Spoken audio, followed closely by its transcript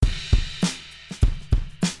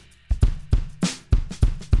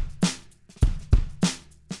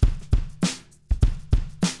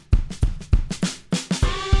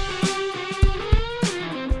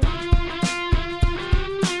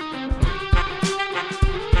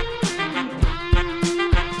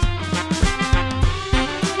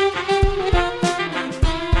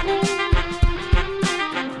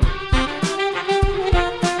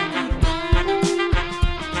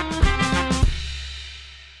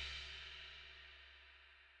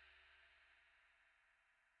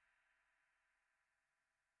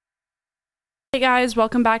Hey guys,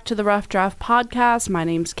 welcome back to the Rough Draft Podcast. My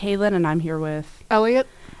name's Kaylin and I'm here with Elliot.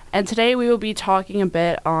 And today we will be talking a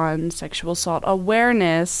bit on sexual assault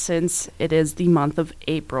awareness since it is the month of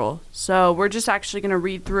April. So we're just actually going to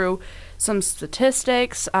read through some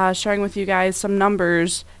statistics, sharing with you guys some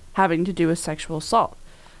numbers having to do with sexual assault.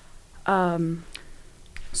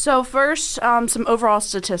 So first, some overall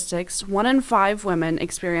statistics. 1 in 5 women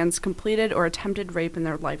experience completed or attempted rape in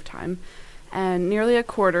their lifetime. And nearly a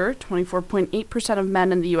quarter, 24.8% of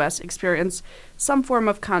men in the U.S. experience some form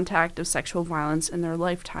of contact of sexual violence in their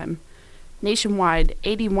lifetime. Nationwide,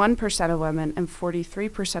 81% of women and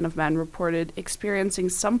 43% of men reported experiencing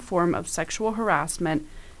some form of sexual harassment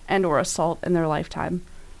and or assault in their lifetime.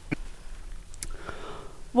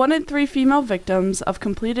 1 in 3 female victims of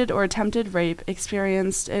completed or attempted rape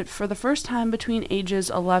experienced it for the first time between ages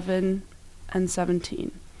 11 and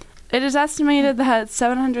 17. It is estimated that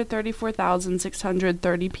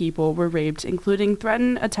 734,630 people were raped, including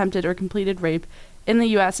threatened, attempted, or completed rape in the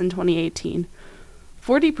U.S. in 2018.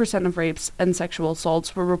 40% of rapes and sexual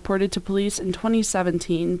assaults were reported to police in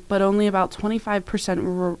 2017, but only about 25%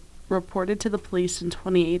 were reported to the police in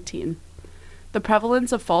 2018. The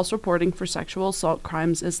prevalence of false reporting for sexual assault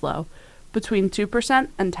crimes is low, between 2%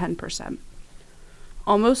 and 10%.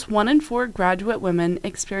 Almost 1 in 4 graduate women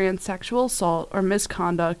experience sexual assault or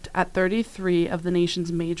misconduct at 33 of the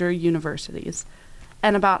nation's major universities,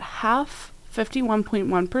 and about half,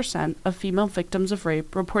 51.1%, of female victims of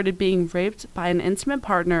rape reported being raped by an intimate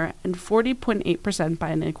partner and 40.8% by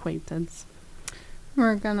an acquaintance.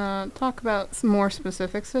 We're going to talk about some more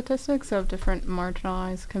specific statistics of different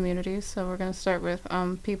marginalized communities. So we're going to start with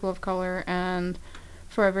people of color, and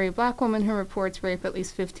for every black woman who reports rape, at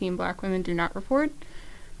least 15 black women do not report.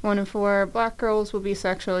 1 in 4 black girls will be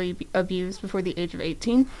sexually abused before the age of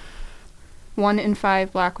 18. 1 in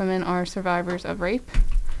 5 black women are survivors of rape.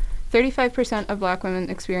 35% of black women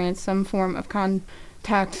experience some form of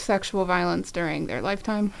contact sexual violence during their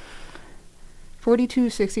lifetime.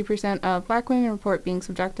 40% of black women report being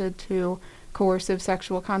subjected to coercive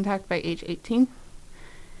sexual contact by age 18.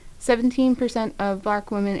 17% of black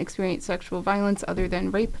women experience sexual violence other than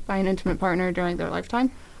rape by an intimate partner during their lifetime.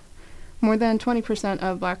 More than 20%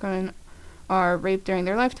 of black women are raped during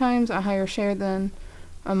their lifetimes, a higher share than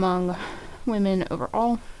among women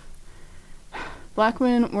overall. Black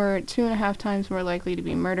women were 2.5 times more likely to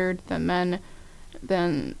be murdered by men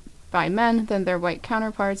than their white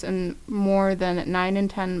counterparts, and more than 9 in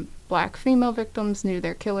 10 black female victims knew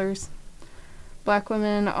their killers. Black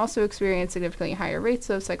women also experience significantly higher rates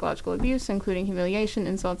of psychological abuse, including humiliation,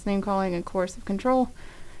 insults, name-calling, and coercive control,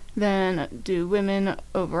 than do women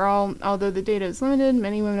overall. Although the data is limited,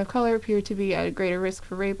 many women of color appear to be at a greater risk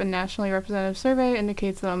for rape. A nationally representative survey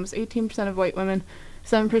indicates that almost 18% of white women,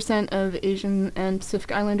 7% of Asian and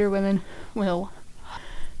Pacific Islander women will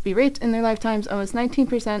be raped in their lifetimes. Almost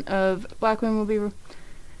 19% of black women will be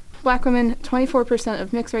black women, 24%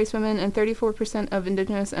 of mixed race women, and 34% of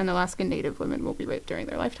Indigenous and Alaskan Native women will be raped during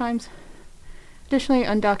their lifetimes. Additionally,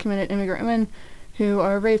 undocumented immigrant women who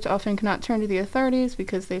are raped often cannot turn to the authorities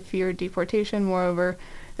because they fear deportation. Moreover,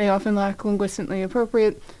 they often lack linguistically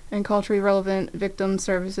appropriate and culturally relevant victim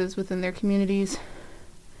services within their communities.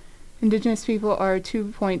 Indigenous people are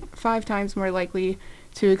 2.5 times more likely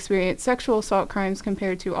to experience sexual assault crimes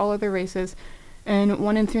compared to all other races, and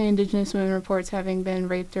 1 in 3 Indigenous women reports having been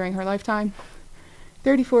raped during her lifetime.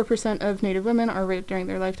 34% of Native women are raped during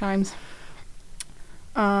their lifetimes.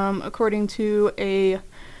 According to a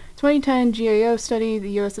 2010 GAO study, the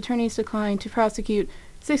U.S. attorneys declined to prosecute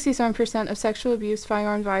 67% of sexual abuse,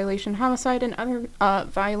 firearm violation, homicide, and other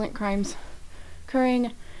violent crimes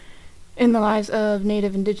occurring in the lives of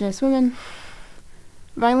Native Indigenous women.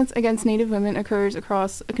 Violence against Native women occurs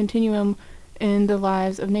across a continuum in the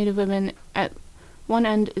lives of Native women. At one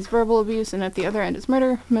end is verbal abuse, and at the other end is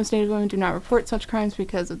murder. Most Native women do not report such crimes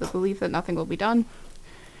because of the belief that nothing will be done.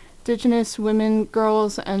 Indigenous women,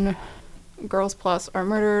 girls, and girls plus are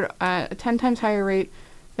murdered at a 10 times higher rate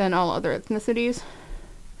than all other ethnicities.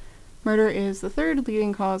 Murder is the third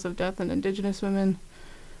leading cause of death in Indigenous women.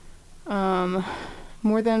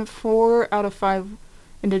 More than 4 out of 5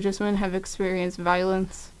 Indigenous women have experienced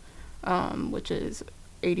violence, which is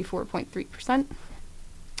 84.3%.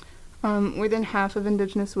 More than half of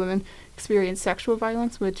Indigenous women experience sexual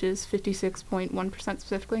violence, which is 56.1%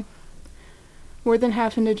 specifically. More than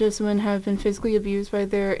half Indigenous women have been physically abused by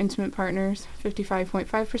their intimate partners,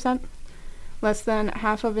 55.5%. Less than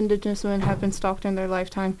half of Indigenous women have been stalked in their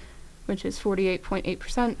lifetime, which is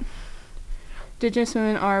 48.8%. Indigenous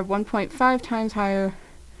women are 1.5 times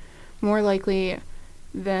more likely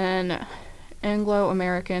than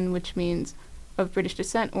Anglo-American, which means of British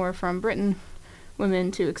descent or from Britain,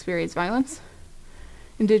 women to experience violence.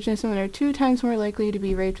 Indigenous women are 2 times more likely to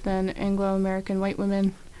be raped than Anglo-American white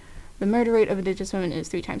women. The murder rate of Indigenous women is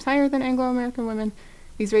 3 times higher than Anglo-American women.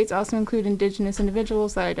 These rates also include Indigenous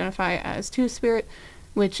individuals that identify as Two-Spirit,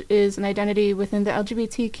 which is an identity within the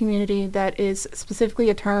LGBT community that is specifically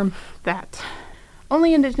a term that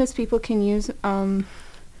only Indigenous people can use,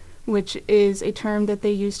 which is a term that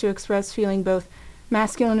they use to express feeling both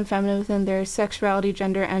masculine and feminine within their sexuality,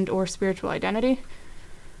 gender, and or spiritual identity.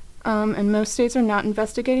 And most states are not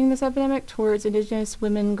investigating this epidemic towards Indigenous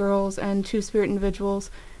women, girls, and Two-Spirit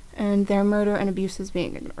individuals, and their murder and abuse is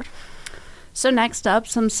being ignored. So next up,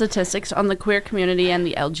 some statistics on the queer community and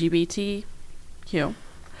the LGBTQ.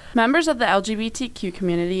 Members of the LGBTQ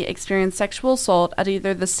community experience sexual assault at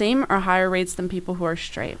either the same or higher rates than people who are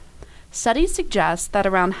straight. Studies suggest that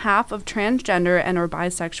around half of transgender and or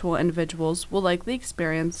bisexual individuals will likely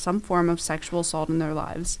experience some form of sexual assault in their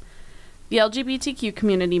lives. The LGBTQ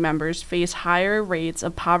community members face higher rates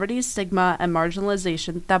of poverty, stigma, and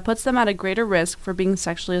marginalization that puts them at a greater risk for being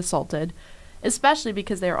sexually assaulted, especially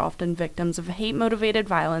because they are often victims of hate-motivated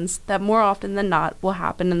violence that more often than not will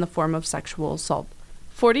happen in the form of sexual assault.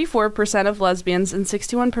 44% of lesbians and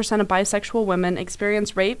 61% of bisexual women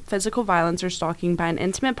experience rape, physical violence, or stalking by an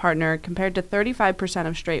intimate partner compared to 35%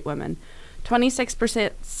 of straight women.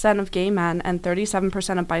 26% of gay men and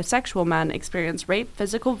 37% of bisexual men experience rape,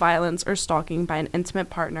 physical violence, or stalking by an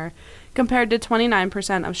intimate partner, compared to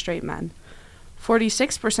 29% of straight men.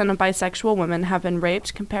 46% of bisexual women have been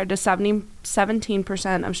raped, compared to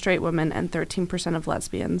 17% of straight women and 13% of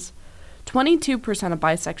lesbians. 22% of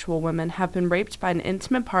bisexual women have been raped by an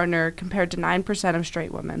intimate partner, compared to 9% of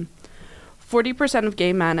straight women. 40% of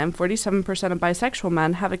gay men and 47% of bisexual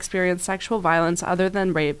men have experienced sexual violence other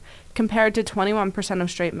than rape, compared to 21%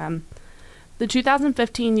 of straight men. The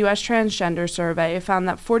 2015 U.S. Transgender Survey found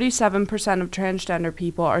that 47% of transgender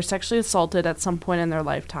people are sexually assaulted at some point in their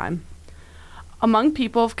lifetime. Among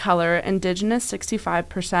people of color, Indigenous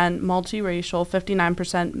 65%, multiracial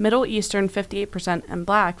 59%, Middle Eastern 58%, and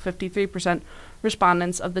Black 53%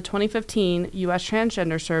 respondents of the 2015 U.S.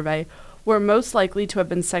 Transgender Survey were most likely to have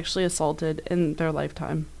been sexually assaulted in their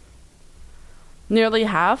lifetime. Nearly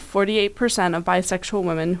half, 48% of bisexual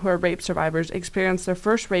women who are rape survivors experienced their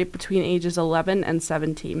first rape between ages 11 and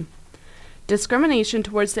 17. Discrimination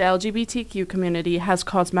towards the LGBTQ community has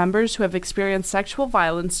caused members who have experienced sexual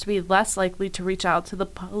violence to be less likely to reach out to the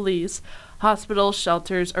police, hospitals,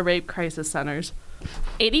 shelters, or rape crisis centers.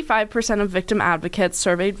 85% of victim advocates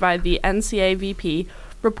surveyed by the NCAVP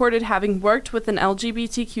reported having worked with an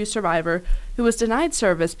LGBTQ survivor who was denied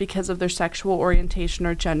service because of their sexual orientation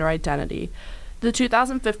or gender identity. The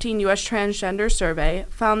 2015 U.S. Transgender Survey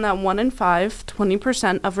found that 1 in 5,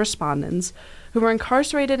 20% of respondents who were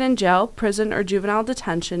incarcerated in jail, prison, or juvenile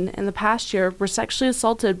detention in the past year were sexually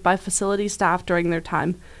assaulted by facility staff during their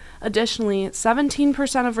time. Additionally,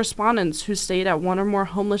 17% of respondents who stayed at one or more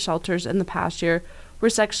homeless shelters in the past year were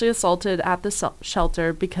sexually assaulted at the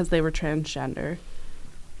shelter because they were transgender.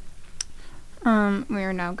 We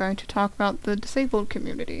are now going to talk about the disabled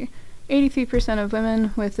community. 83% of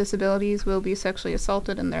women with disabilities will be sexually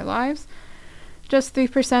assaulted in their lives. Just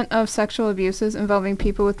 3% of sexual abuses involving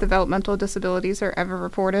people with developmental disabilities are ever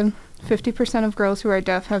reported. 50% of girls who are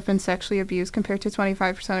deaf have been sexually abused compared to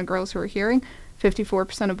 25% of girls who are hearing.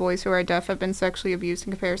 54% of boys who are deaf have been sexually abused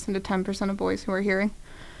in comparison to 10% of boys who are hearing.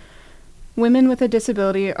 Women with a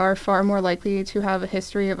disability are far more likely to have a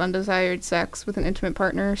history of undesired sex with an intimate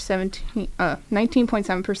partner,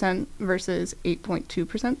 19.7% versus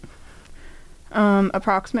 8.2%.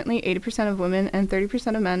 Approximately 80% of women and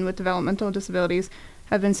 30% of men with developmental disabilities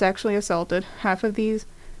have been sexually assaulted. Half of these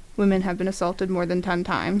women have been assaulted more than 10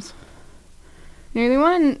 times. Nearly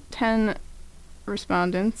 1 in 10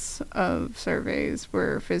 respondents of surveys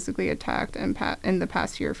were physically attacked in the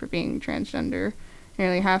past year for being transgender.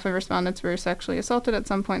 Nearly half of respondents were sexually assaulted at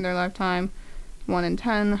some point in their lifetime. 1 in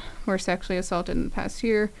 10 were sexually assaulted in the past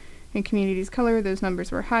year. In communities of color, those numbers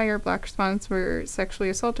were higher. Black respondents were sexually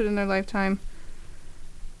assaulted in their lifetime,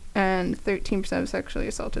 and 13% sexually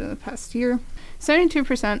assaulted in the past year.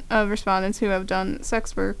 72% of respondents who have done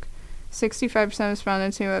sex work, 65% of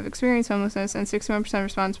respondents who have experienced homelessness, and 61% of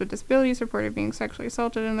respondents with disabilities reported being sexually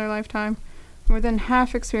assaulted in their lifetime. More than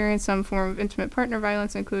half experienced some form of intimate partner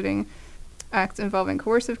violence, including acts involving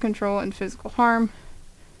coercive control and physical harm.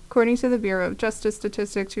 According to the Bureau of Justice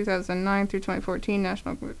Statistics 2009 through 2014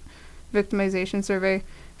 National Victimization Survey,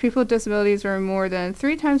 people with disabilities are more than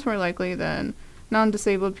 3 times more likely than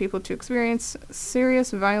non-disabled people to experience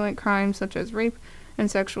serious violent crimes such as rape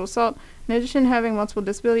and sexual assault. In addition, having multiple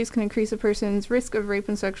disabilities can increase a person's risk of rape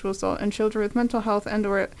and sexual assault, and children with mental health and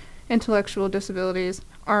or intellectual disabilities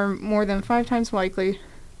are more than 5 times likely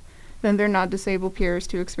than their non-disabled peers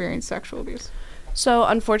to experience sexual abuse. So,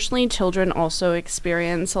 unfortunately, children also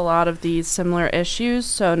experience a lot of these similar issues.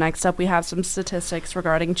 So, next up, we have some statistics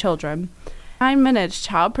regarding children. 9 minutes,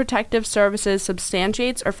 Child Protective Services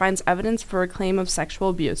substantiates or finds evidence for a claim of sexual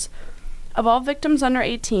abuse. Of all victims under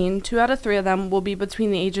 18, 2 out of 3 of them will be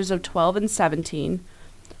between the ages of 12 and 17.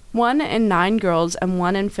 1 in 9 girls and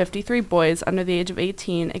 1 in 53 boys under the age of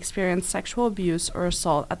 18 experience sexual abuse or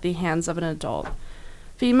assault at the hands of an adult.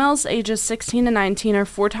 Females ages 16 to 19 are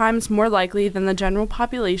 4 times more likely than the general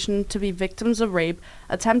population to be victims of rape,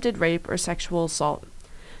 attempted rape, or sexual assault.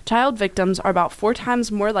 Child victims are about 4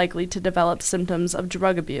 times more likely to develop symptoms of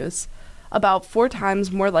drug abuse, about 4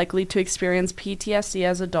 times more likely to experience PTSD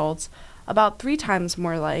as adults, about 3 times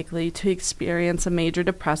more likely to experience a major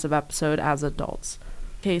depressive episode as adults.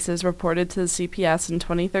 Cases reported to the CPS in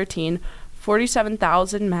 2013,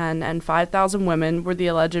 47,000 men and 5,000 women were the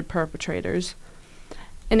alleged perpetrators.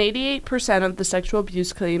 In 88% of the sexual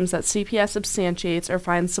abuse claims that CPS substantiates or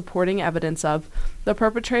finds supporting evidence of, the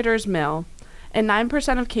perpetrator is male. In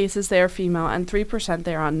 9% of cases, they are female, and 3%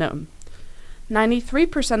 they are unknown.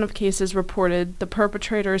 93% of cases reported the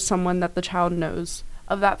perpetrator is someone that the child knows.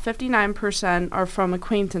 Of that, 59% are from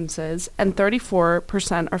acquaintances, and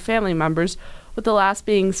 34% are family members, with the last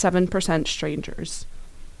being 7% strangers.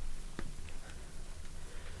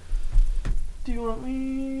 Do you want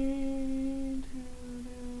me to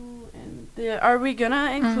do... Are we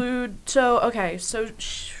gonna include... So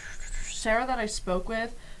Sarah that I spoke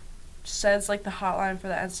with says, like, the hotline for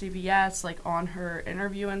the NCBS, like, on her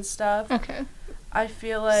interview and stuff. Okay. I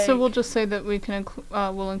feel like... So we'll just say that we can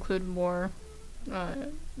we'll include more...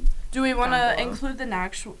 Do we want to include the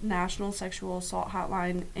National Sexual Assault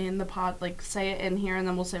Hotline in the pod, like, say it in here, and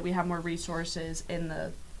then we'll say we have more resources in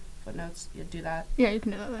the footnotes? You do that? Yeah, you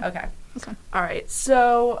can do that. Okay. That's fine. All right.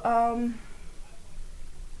 So,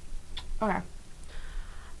 okay.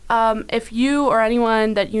 If you or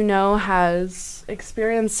anyone that you know has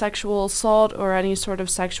experienced sexual assault or any sort of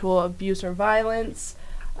sexual abuse or violence,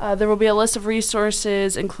 there will be a list of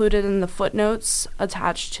resources included in the footnotes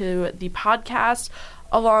attached to the podcast,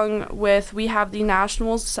 along with we have the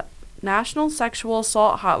National Sexual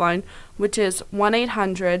Assault Hotline, which is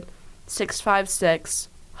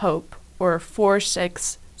 1-800-656-HOPE or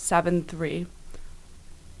 4673.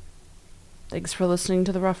 Thanks for listening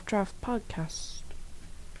to the Rough Draft podcast.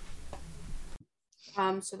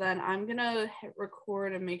 So then I'm gonna hit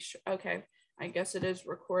record and make sure. Okay, I guess it is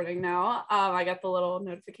recording now. I got the little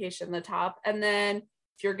notification at the top, and then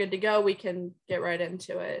if you're good to go, we can get right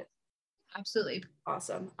into it. Absolutely.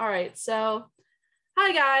 Awesome. All right. So,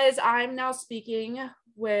 hi guys. I'm now speaking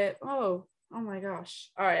with. Oh my gosh.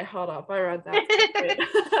 All right. Hold up. I read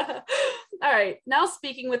that. All right. Now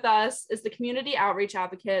speaking with us is the community outreach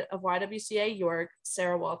advocate of YWCA York,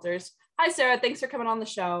 Sarah Walters. Hi, Sarah. Thanks for coming on the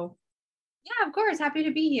show. Yeah, of course. Happy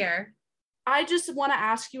to be here. I just want to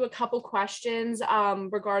ask you a couple questions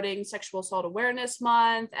regarding Sexual Assault Awareness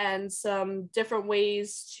Month and some different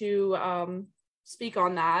ways to speak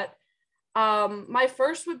on that. My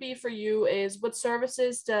first would be for you is, what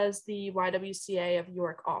services does the YWCA of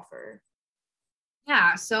York offer?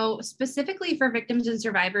 Yeah, so specifically for victims and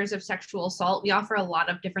survivors of sexual assault, we offer a lot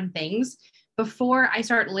of different things. Before I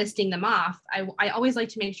start listing them off, I always like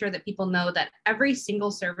to make sure that people know that every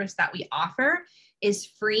single service that we offer is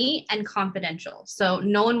free and confidential. So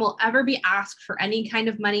no one will ever be asked for any kind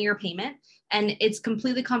of money or payment, and it's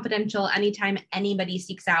completely confidential anytime anybody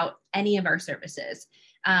seeks out any of our services.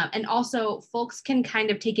 And also folks can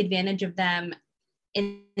kind of take advantage of them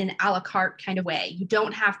in an a la carte kind of way. You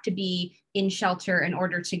don't have to be in shelter in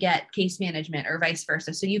order to get case management or vice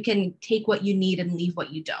versa. So you can take what you need and leave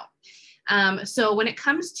what you don't. So when it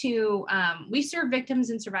comes to, we serve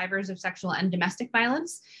victims and survivors of sexual and domestic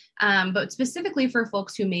violence, but specifically for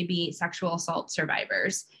folks who may be sexual assault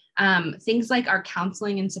survivors. Things like our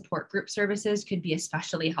counseling and support group services could be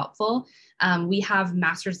especially helpful. We have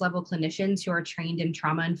master's level clinicians who are trained in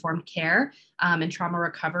trauma-informed care and trauma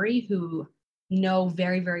recovery, who know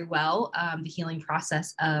very, very well the healing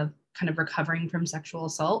process of kind of recovering from sexual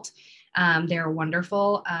assault. They're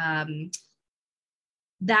wonderful.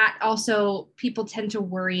 That also, people tend to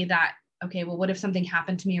worry that, okay, well, what if something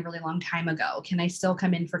happened to me a really long time ago? Can I still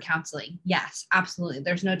come in for counseling? Yes, absolutely.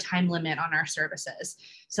 There's no time limit on our services.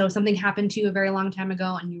 So if something happened to you a very long time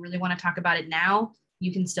ago and you really want to talk about it now,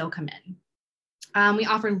 you can still come in. We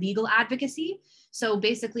offer legal advocacy. So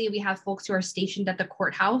basically, we have folks who are stationed at the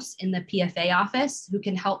courthouse in the PFA office who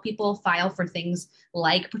can help people file for things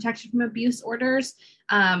like protection from abuse orders.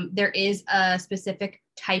 There is a specific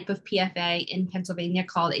type of PFA in Pennsylvania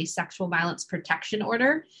called a sexual violence protection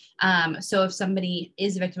order. So if somebody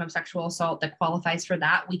is a victim of sexual assault that qualifies for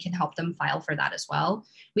that, we can help them file for that as well.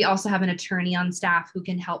 We also have an attorney on staff who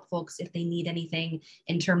can help folks if they need anything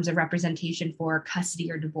in terms of representation for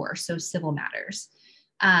custody or divorce, so civil matters.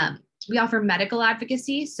 We offer medical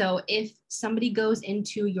advocacy. So if somebody goes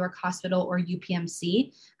into York Hospital or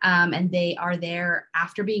UPMC and they are there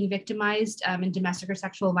after being victimized in domestic or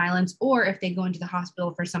sexual violence, or if they go into the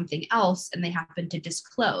hospital for something else and they happen to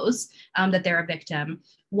disclose that they're a victim,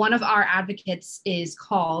 one of our advocates is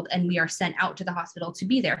called and we are sent out to the hospital to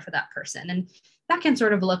be there for that person. And that can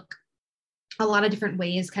sort of look a lot of different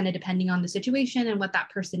ways, kind of depending on the situation and what that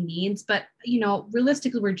person needs. But,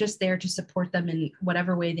 realistically, we're just there to support them in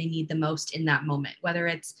whatever way they need the most in that moment, whether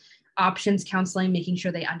it's options counseling, making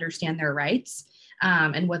sure they understand their rights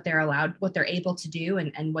and what they're allowed, what they're able to do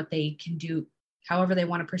and what they can do, however they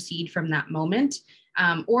want to proceed from that moment.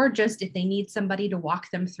 Or just if they need somebody to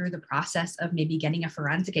walk them through the process of maybe getting a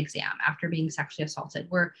forensic exam after being sexually assaulted.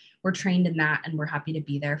 We're trained in that and we're happy to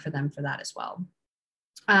be there for them for that as well.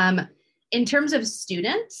 In terms of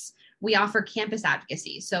students, we offer campus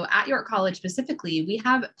advocacy. So at York College specifically, we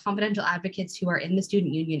have confidential advocates who are in the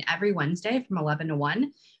student union every Wednesday from 11 to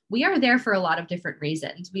 1. We are there for a lot of different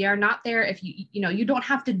reasons. We are not there if you don't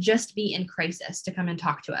have to just be in crisis to come and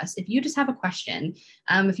talk to us. If you just have a question,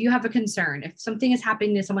 if you have a concern, if something is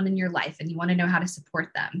happening to someone in your life and you want to know how to support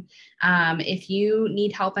them, if you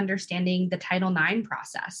need help understanding the Title IX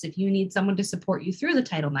process, if you need someone to support you through the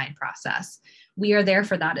Title IX process, we are there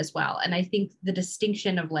for that as well. And I think the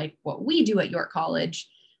distinction of like what we do at York College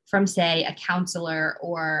from, say, a counselor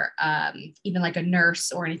or even like a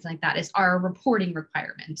nurse or anything like that is our reporting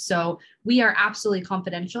requirements. So we are absolutely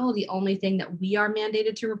confidential. The only thing that we are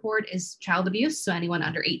mandated to report is child abuse. So anyone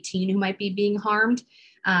under 18 who might be being harmed.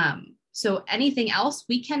 So anything else,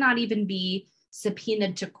 we cannot even be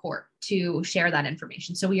subpoenaed to court to share that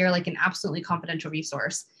information. So we are like an absolutely confidential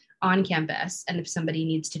resource on campus. And if somebody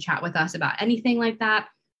needs to chat with us about anything like that,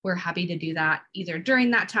 we're happy to do that either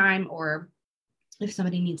during that time or if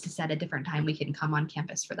somebody needs to set a different time, we can come on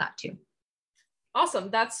campus for that too.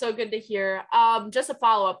 Awesome. That's so good to hear. Just a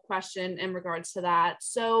follow-up question in regards to that.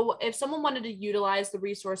 So if someone wanted to utilize the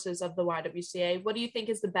resources of the YWCA, what do you think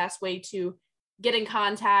is the best way to get in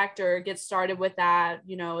contact or get started with that?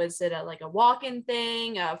 Is it like a walk-in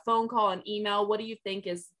thing, a phone call, an email? What do you think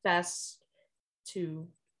is best to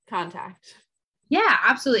contact? Yeah,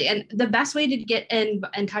 absolutely. And the best way to get in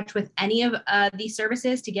touch with any of these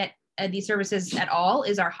services, to get these services at all,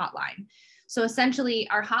 is our hotline. So essentially,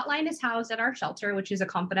 our hotline is housed at our shelter, which is a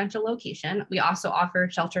confidential location. We also offer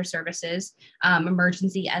shelter services,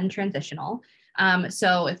 emergency and transitional.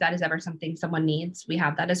 So if that is ever something someone needs, we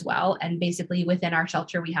have that as well. And basically within our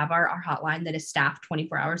shelter, we have our hotline that is staffed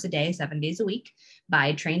 24 hours a day, 7 days a week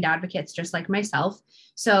by trained advocates just like myself.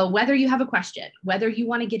 So whether you have a question, whether you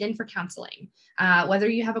want to get in for counseling, whether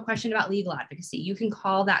you have a question about legal advocacy, you can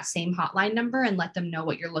call that same hotline number and let them know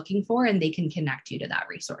what you're looking for, and they can connect you to that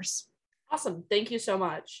resource. Awesome. Thank you so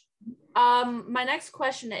much. My next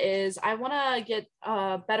question is, I want to get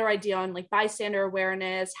a better idea on like bystander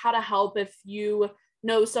awareness, how to help if you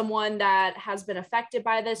know someone that has been affected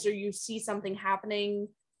by this, or you see something happening,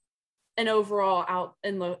 and overall out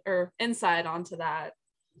in the or insight onto that.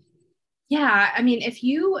 Yeah,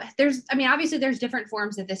 obviously there's different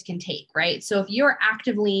forms that this can take, right? So if you're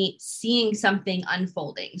actively seeing something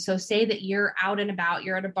unfolding, so say that you're out and about,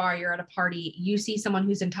 you're at a bar, you're at a party, you see someone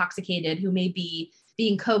who's intoxicated, who may be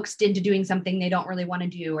being coaxed into doing something they don't really want to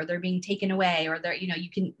do, or they're being taken away, or they're, you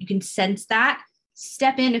can sense that,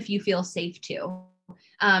 step in if you feel safe to.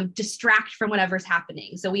 Distract from whatever's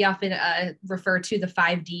happening. So we often refer to the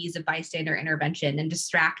 5 Ds of bystander intervention, and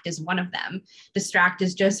distract is one of them. Distract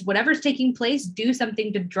is just whatever's taking place, do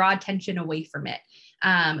something to draw attention away from it.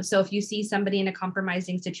 So if you see somebody in a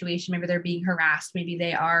compromising situation, maybe they're being harassed, maybe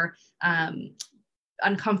they are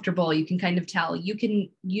uncomfortable, you can kind of tell, you can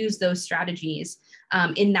use those strategies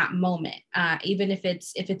in that moment, even if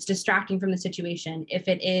it's distracting from the situation, if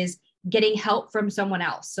it is getting help from someone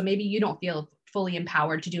else. So maybe you don't feel fully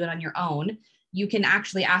empowered to do it on your own. You can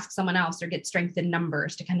actually ask someone else or get strength in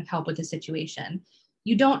numbers to kind of help with the situation.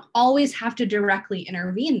 You don't always have to directly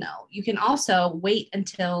intervene though. You can also wait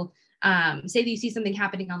until, say that you see something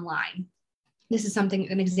happening online. This is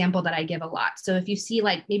an example that I give a lot. So if you see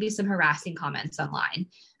like maybe some harassing comments online,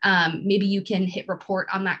 maybe you can hit report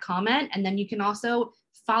on that comment, and then you can also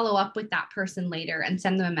follow up with that person later and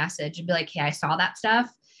send them a message and be like, hey, I saw that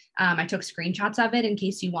stuff. I took screenshots of it in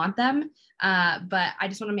case you want them. But I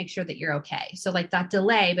just want to make sure that you're okay. So like that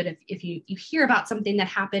delay, but if you hear about something that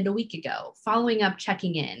happened a week ago, following up,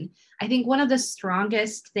 checking in, I think one of the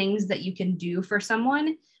strongest things that you can do for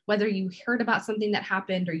someone, whether you heard about something that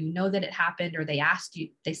happened or you know that it happened, or they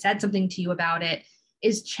said something to you about it,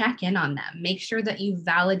 is check in on them. Make sure that you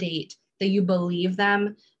validate that you believe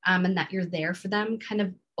them, and that you're there for them. Kind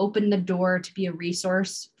of open the door to be a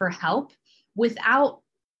resource for help without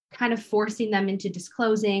kind of forcing them into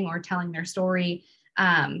disclosing or telling their story,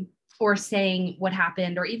 or saying what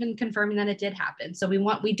happened, or even confirming that it did happen. So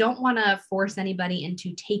we don't want to force anybody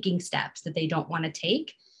into taking steps that they don't want to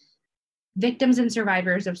take. Victims and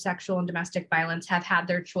survivors of sexual and domestic violence have had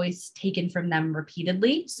their choice taken from them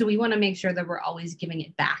repeatedly. So we want to make sure that we're always giving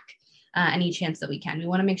it back any chance that we can. We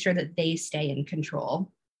want to make sure that they stay in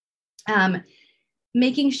control.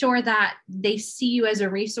 Making sure that they see you as a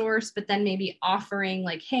resource, but then maybe offering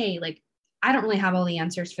like, hey, like, I don't really have all the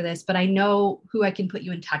answers for this, but I know who I can put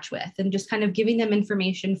you in touch with, and just kind of giving them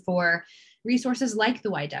information for resources like the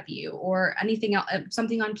YW or anything else,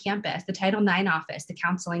 something on campus, the Title IX office, the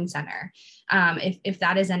counseling center, if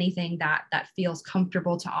that is anything that feels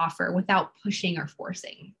comfortable to offer without pushing or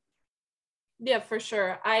forcing. Yeah, for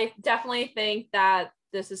sure. I definitely think that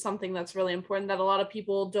this is something that's really important that a lot of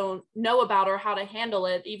people don't know about or how to handle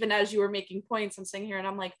it. Even as you were making points, I'm sitting here and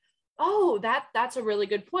I'm like, oh, that's a really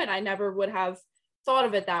good point. I never would have thought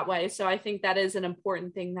of it that way. So I think that is an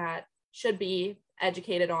important thing that should be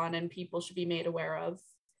educated on and people should be made aware of.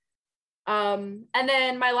 And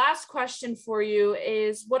then my last question for you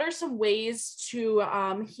is, what are some ways to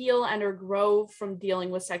heal and or grow from dealing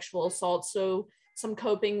with sexual assault? So some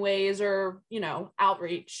coping ways or,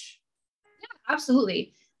 outreach. Yeah,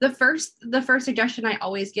 absolutely. The first suggestion I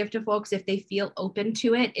always give to folks, if they feel open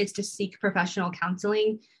to it, is to seek professional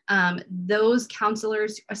counseling. Those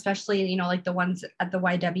counselors, especially, like the ones at the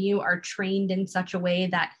YW, are trained in such a way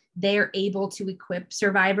that they're able to equip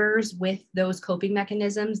survivors with those coping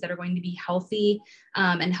mechanisms that are going to be healthy,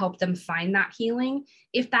 and help them find that healing.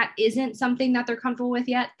 If that isn't something that they're comfortable with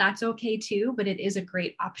yet, that's okay too, but it is a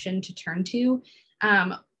great option to turn to.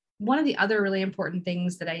 One of the other really important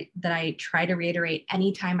things that I try to reiterate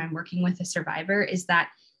anytime I'm working with a survivor is that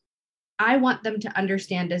I want them to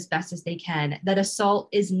understand as best as they can that assault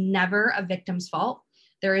is never a victim's fault.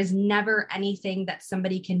 There is never anything that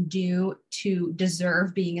somebody can do to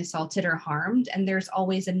deserve being assaulted or harmed. And there's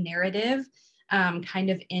always a narrative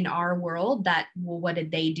kind of in our world that, well, what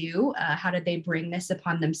did they do? How did they bring this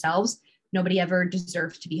upon themselves? Nobody ever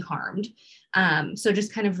deserves to be harmed. So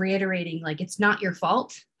just kind of reiterating, like, it's not your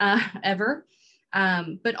fault ever.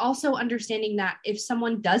 But also understanding that if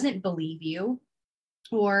someone doesn't believe you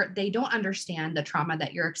or they don't understand the trauma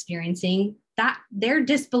that you're experiencing, that their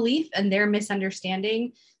disbelief and their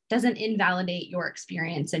misunderstanding doesn't invalidate your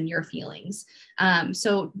experience and your feelings.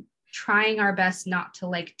 So trying our best not to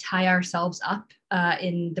like tie ourselves up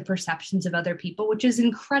in the perceptions of other people, which is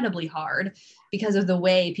incredibly hard because of the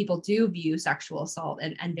way people do view sexual assault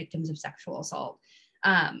and victims of sexual assault.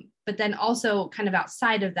 But then also kind of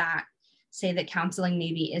outside of that, say that counseling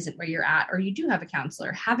maybe isn't where you're at, or you do have a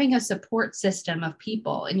counselor, having a support system of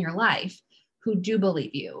people in your life who do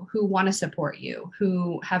believe you, who want to support you,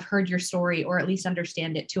 who have heard your story or at least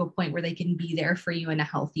understand it to a point where they can be there for you in a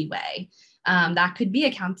healthy way. That could be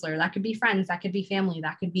a counselor, that could be friends, that could be family,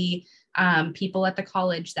 that could be people at the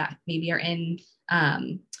college that maybe are in,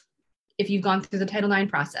 if you've gone through the Title IX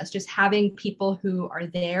process, just having people who are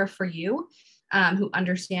there for you, who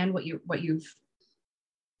understand what you're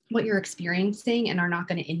experiencing and are not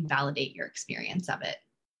going to invalidate your experience of it.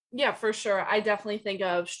 Yeah, for sure. I definitely think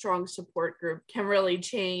a strong support group can really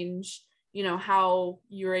change, how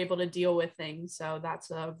you're able to deal with things. So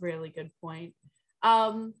that's a really good point.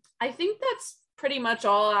 I think that's pretty much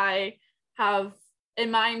all I have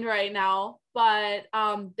in mind right now, but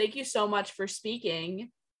thank you so much for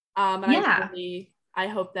speaking. And yeah. I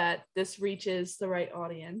hope that this reaches the right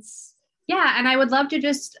audience. Yeah, and I would love to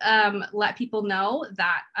just let people know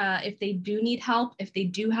that if they do need help, if they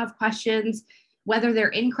do have questions, whether they're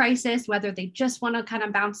in crisis, whether they just want to kind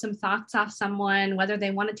of bounce some thoughts off someone, whether they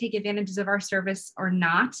want to take advantages of our service or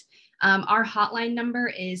not, our hotline number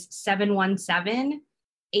is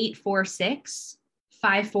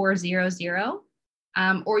 717-846-5400.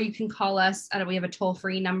 Or you can call us, we have a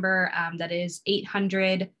toll-free number that is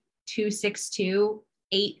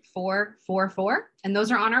 800-262-8444. And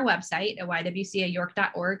those are on our website at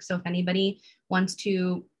ywcayork.org. So if anybody wants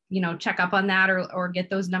to, check up on that or get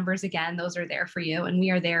those numbers again, those are there for you. And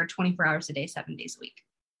we are there 24 hours a day, 7 days a week.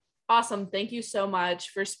 Awesome. Thank you so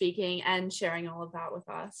much for speaking and sharing all of that with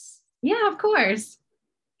us. Yeah, of course.